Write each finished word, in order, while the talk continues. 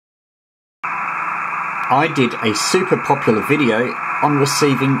I did a super popular video on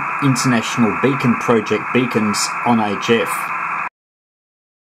receiving International Beacon Project beacons on HF.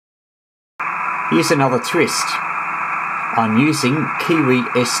 Here's another twist. I'm using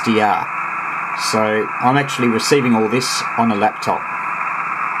KiwiSDR, so I'm actually receiving all this on a laptop.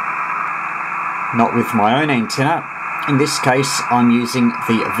 Not with my own antenna. In this case, I'm using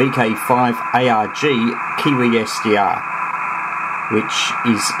the VK3YE KiwiSDR, which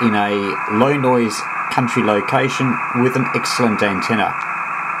is in a low noise country location with an excellent antenna.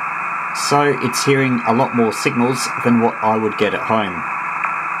 So it's hearing a lot more signals than what I would get at home.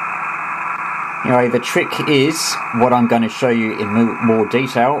 Anyway, the trick is what I'm going to show you in more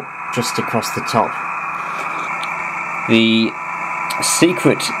detail just across the top. The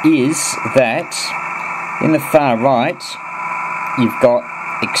secret is that in the far right you've got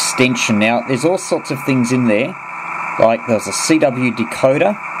extension. Now there's all sorts of things in there, like there's a CW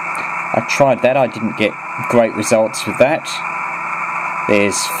decoder. I tried that, I didn't get great results with that.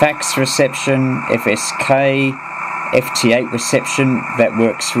 There's fax reception, FSK, FT8 reception, that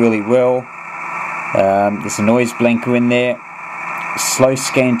works really well. There's a noise blanker in there, slow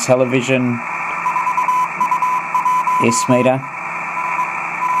scan television, S-meter.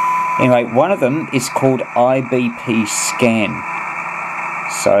 Anyway, one of them is called IBP scan.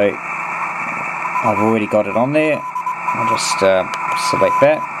 So I've already got it on there. I'll just select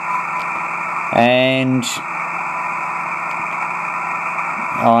that. And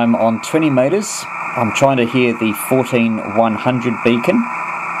I'm on 20 meters. I'm trying to hear the 14100 beacon.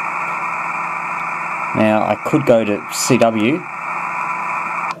 Now I could go to CW,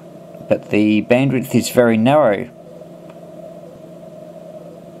 but the bandwidth is very narrow.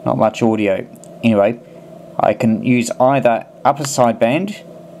 Not much audio. Anyway, I can use either upper sideband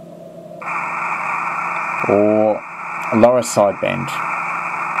or lower sideband.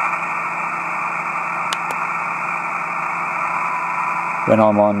 When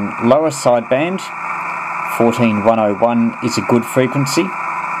I'm on lower sideband, 14101 is a good frequency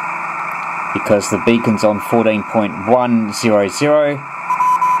because the beacon's on 14.100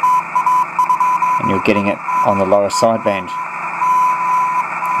 and you're getting it on the lower sideband.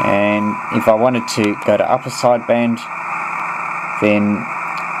 And if I wanted to go to upper sideband, then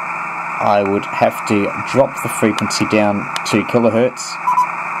I would have to drop the frequency down 2 kilohertz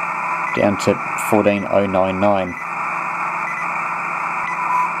down to 14099.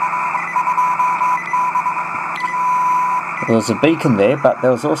 There was a beacon there, but there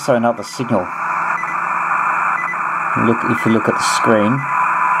was also another signal. If you look at the screen,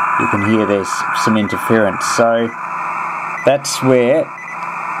 you can hear there's some interference. So that's where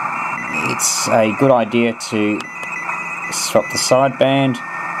it's a good idea to swap the sideband.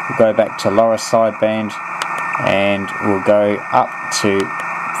 We'll go back to lower sideband and we'll go up to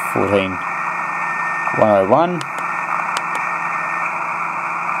 14101.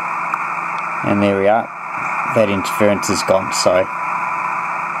 And there we are. That interference is gone, so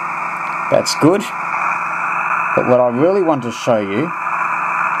that's good. But what I really want to show you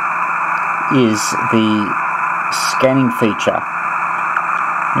is the scanning feature.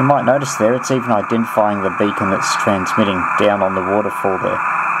 You might notice there it's even identifying the beacon that's transmitting down on the waterfall there.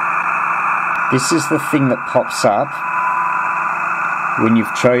 This is the thing that pops up when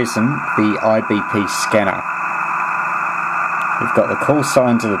you've chosen the IBP scanner. You've got the call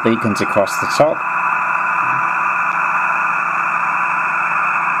signs of the beacons across the top,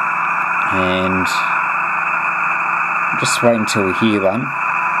 and just wait until we hear one.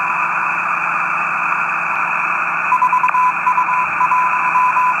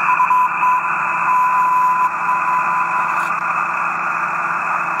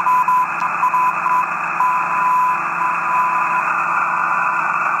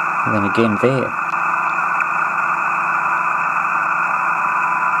 And then again there.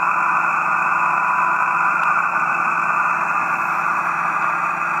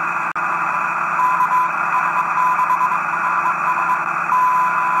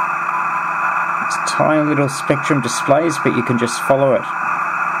 Tiny little spectrum displays, but you can just follow it.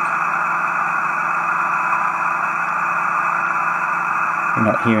 You're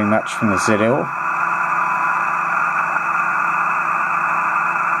not hearing much from the ZL.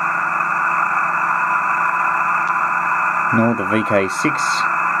 Nor the VK6.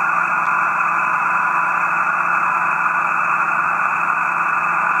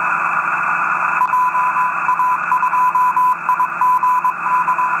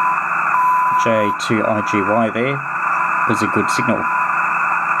 J2IGY there was a good signal.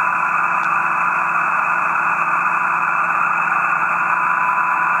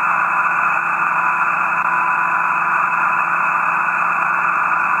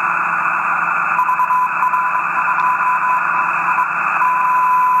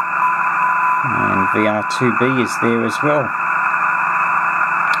 VR2B is there as well.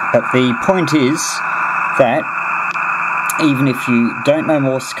 But the point is that even if you don't know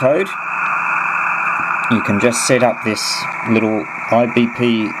Morse code, you can just set up this little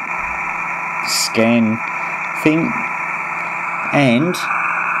IBP scan thing and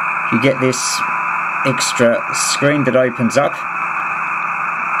you get this extra screen that opens up,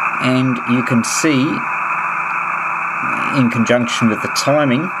 and you can see in conjunction with the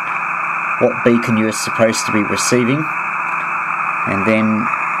timing what beacon you're supposed to be receiving, and then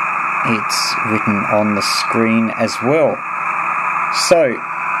it's written on the screen as well. So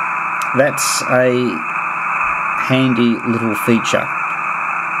that's a handy little feature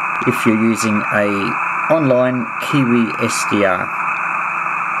if you're using a online KiwiSDR.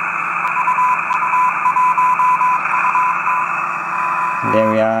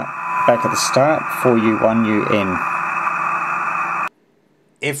 There we are, back at the start, 4U1UN.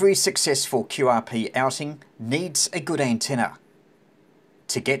 Every successful QRP outing needs a good antenna.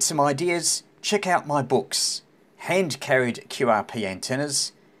 To get some ideas, check out my books, Hand-Carried QRP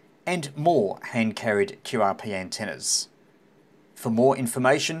Antennas, and More Hand-Carried QRP Antennas. For more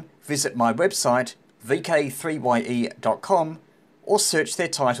information, visit my website, VK3YE.com, or search their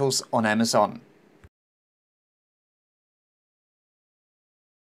titles on Amazon.